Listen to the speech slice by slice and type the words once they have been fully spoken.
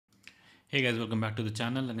Hey guys, welcome back to the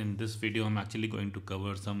channel, and in this video I'm actually going to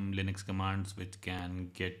cover some Linux commands which can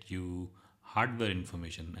get you hardware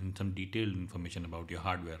information and some detailed information about your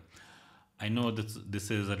hardware. I know this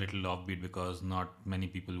is a little offbeat because not many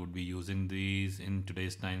people would be using these in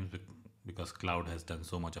today's times because cloud has done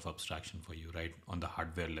so much of abstraction for you, right, on the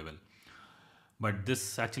hardware level. But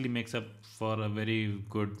this actually makes up for a very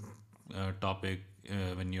good topic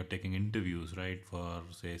when you're taking interviews, right, for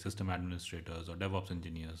say system administrators or DevOps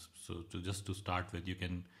engineers. So to start with, you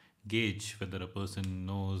can gauge whether a person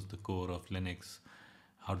knows the core of Linux,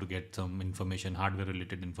 how to get some information, hardware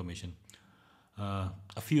related information. A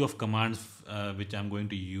few of commands which I'm going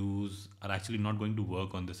to use are actually not going to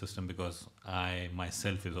work on the system because I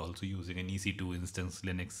myself is also using an EC2 instance,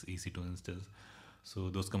 Linux EC2 instance. So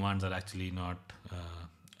those commands are actually not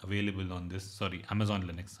available on this. Sorry, Amazon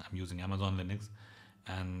Linux. I'm using Amazon Linux,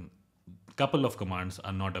 and a couple of commands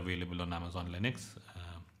are not available on Amazon Linux.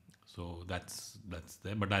 So that's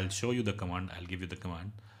there. But I'll show you the command. I'll give you the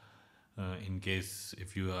command in case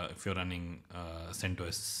if you're running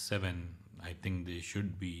CentOS 7. I think they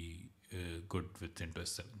should be good with CentOS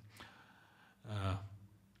 7.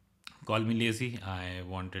 Call me lazy. I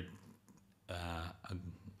wanted a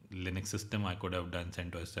Linux system. I could have done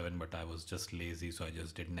CentOS 7, but I was just lazy, so I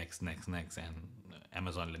just did next, and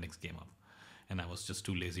Amazon Linux came up. And I was just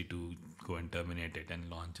too lazy to go and terminate it and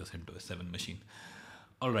launch a CentOS 7 machine.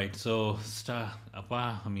 All right, so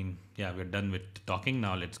we're done with talking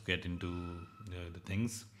now. Let's get into the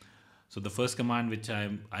things. So the first command which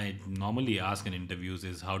I normally ask in interviews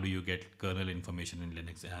is how do you get kernel information in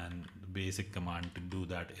Linux, and the basic command to do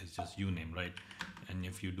that is just uname, right? And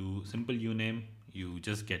if you do simple uname, you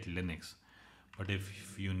just get Linux. But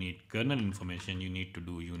if you need kernel information, you need to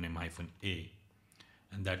do uname-a,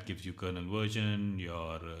 and that gives you kernel version,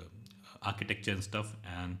 your architecture and stuff.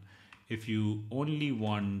 And if you only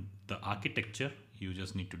want the architecture, you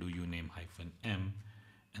just need to do uname-m,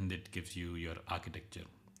 and it gives you your architecture.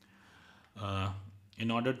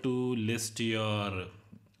 In order to list your,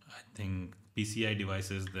 I think, PCI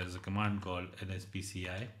devices, there's a command called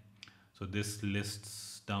lspci. So this lists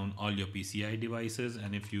down all your PCI devices,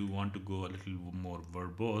 and if you want to go a little more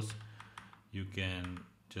verbose, you can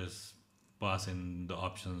just pass in the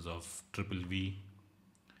options of V,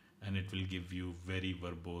 and it will give you very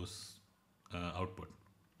verbose output.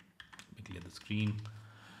 Let me clear the screen.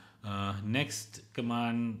 Next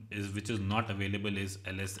command which is not available is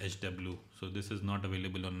lshw. So this is not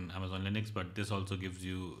available on Amazon Linux, but this also gives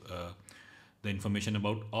you the information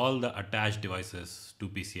about all the attached devices to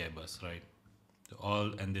PCI bus, right?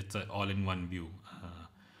 So and it's all in one view.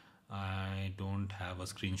 I don't have a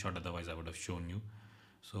screenshot, otherwise I would have shown you.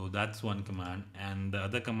 So that's one command, and the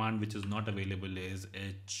other command which is not available is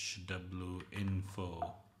hwinfo.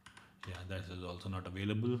 Yeah, that is also not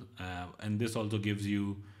available, and this also gives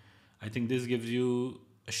you, I think this gives you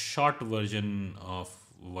a short version of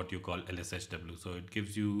what you call lshw. So it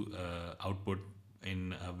gives you output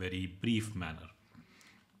in a very brief manner.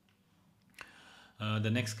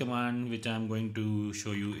 The next command which I'm going to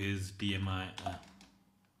show you is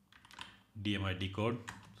dmidecode.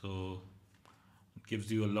 So it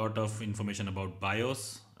gives you a lot of information about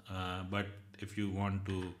BIOS, but if you want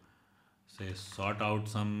to say sort out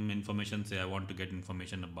some information, say I want to get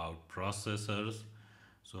information about processors,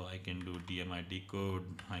 so I can do dmidecode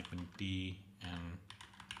 -t and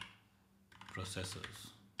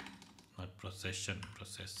processors, not procession,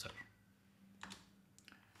 processor,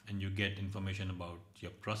 and you get information about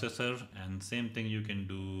your processor. And same thing you can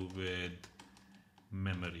do with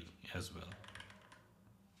memory as well.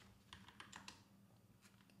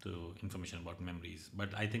 So information about memories,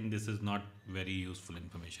 but I think this is not very useful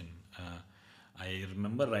information. I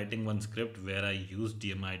remember writing one script where I used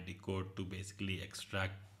dmidecode to basically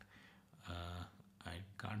extract, I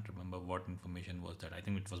can't remember what information was that. I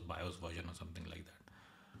think it was BIOS version or something like that.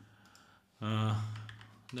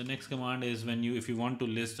 The next command is if you want to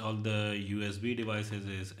list all the USB devices,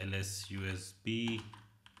 is lsusb,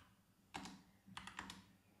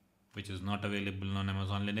 which is not available on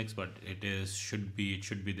Amazon Linux, but it should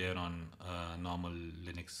be there on normal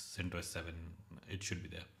Linux CentOS 7. It should be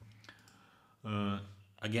there.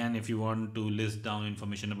 Again, if you want to list down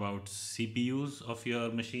information about CPUs of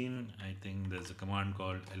your machine, I think there's a command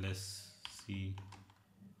called lscpu.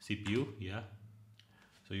 Yeah,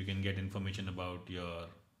 so you can get information about your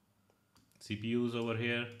CPUs over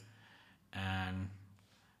here. And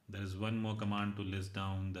there's one more command to list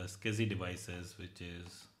down the SCSI devices, which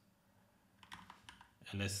is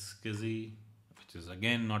lsci, which is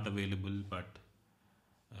again not available, but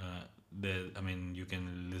you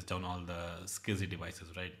can list down all the SCSI devices,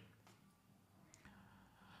 right?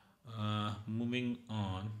 moving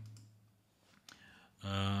on,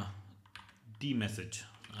 dmesg.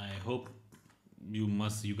 I hope you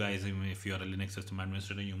guys, even if you are a Linux system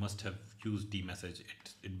administrator, you must have used dmesg.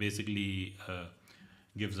 It basically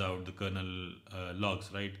gives out the kernel logs,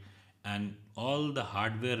 right? And all the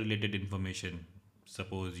hardware related information.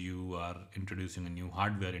 Suppose you are introducing a new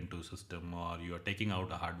hardware into a system, or you are taking out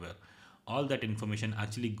a hardware, all that information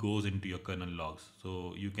actually goes into your kernel logs.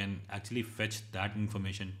 So you can actually fetch that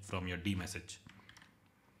information from your dmesg.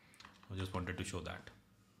 I just wanted to show that.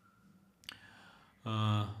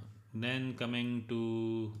 Then coming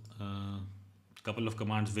to couple of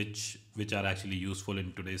commands which are actually useful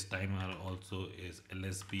in today's time are also is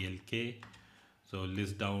lsblk. So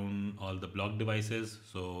list down all the block devices.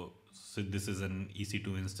 So this is an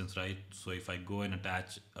EC2 instance, right? So if I go and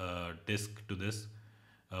attach a disk to this,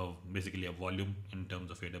 basically a volume in terms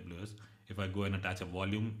of AWS, if I go and attach a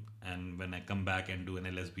volume, and when I come back and do an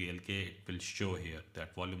lsblk, it will show here,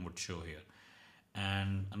 that volume would show here.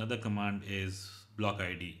 And another command is block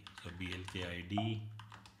id, so blkid.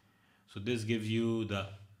 So this gives you the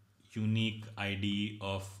unique ID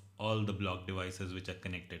of all the block devices which are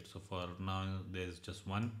connected. So for now there's just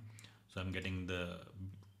one, so I'm getting the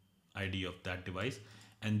ID of that device.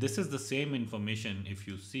 And this is the same information, if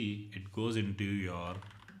you see, it goes into your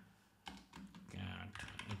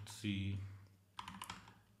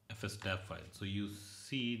fstab file. So you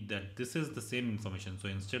see that this is the same information. So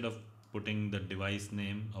instead of putting the device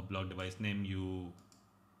name or block device name, you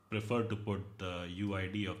prefer to put the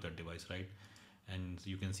UID of that device, right? And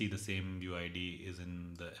you can see the same UID is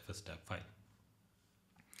in the fstab file.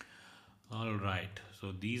 All right,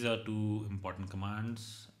 so these are two important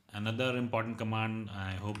commands. Another important command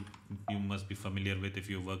I hope you must be familiar with if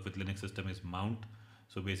you work with Linux system is mount.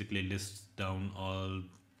 So basically lists down all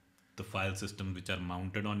the file systems which are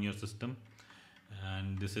mounted on your system.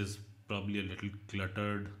 And this is probably a little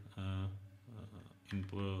cluttered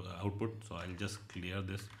input output, so I'll just clear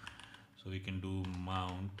this. So we can do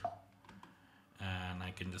mount, and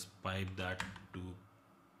I can just pipe that to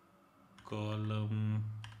column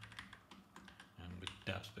and with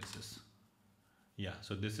tab spaces. Yeah,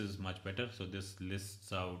 so this is much better. So this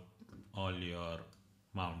lists out all your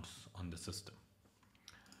mounts on the system.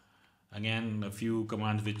 Again, a few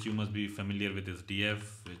commands which you must be familiar with is df,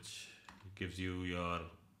 which gives you your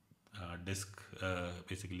disk,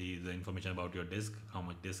 basically the information about your disk, how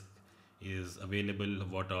much disk is available,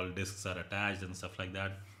 what all disks are attached and stuff like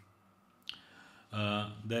that.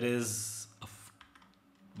 There is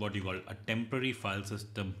what you call a temporary file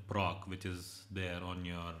system proc, which is there on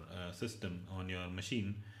your system, on your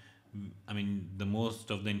machine. I mean, the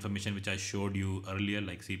most of the information which I showed you earlier,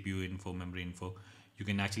 like cpuinfo, memory info, you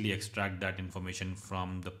can actually extract that information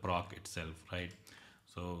from the proc itself, right?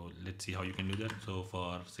 So let's see how you can do that. So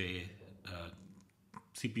for say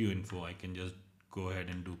cpuinfo, I can just go ahead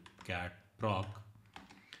and do cat proc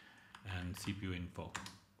and cpuinfo.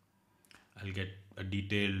 I'll get a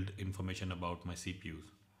detailed information about my CPUs.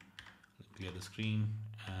 Clear the screen,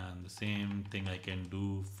 and the same thing I can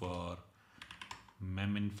do for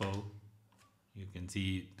meminfo. You can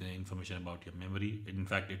see the information about your memory. In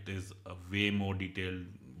fact, it is a way more detailed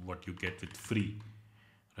what you get with free,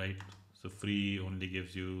 right? So free only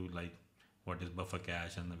gives you like what is buffer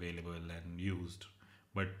cache and available and used,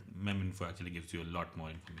 but meminfo actually gives you a lot more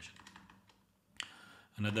information.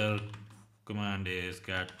 Another command is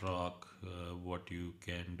cat proc. What you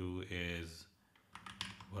can do is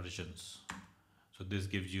versions. So this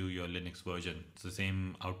gives you your Linux version. It's the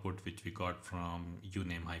same output which we got from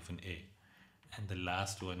uname-a. And the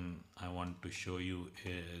last one I want to show you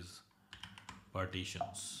is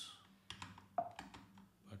partitions.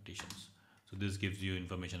 So this gives you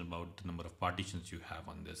information about the number of partitions you have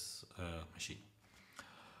on this machine.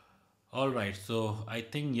 All right, so I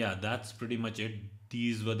think, yeah, that's pretty much it.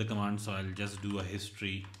 These were the commands. So I'll just do a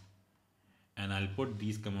history, and I'll put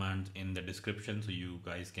these commands in the description, so you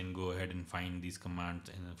guys can go ahead and find these commands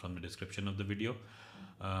from the description of the video.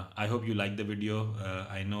 I hope you like the video.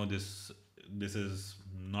 I know this is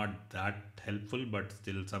not that helpful, but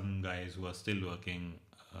still some guys who are still working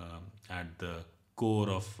at the core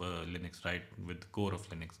of Linux, right, with the core of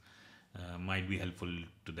Linux, might be helpful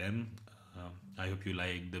to them. I hope you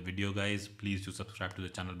like the video, guys. Please do subscribe to the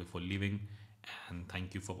channel before leaving, and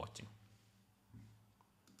thank you for watching.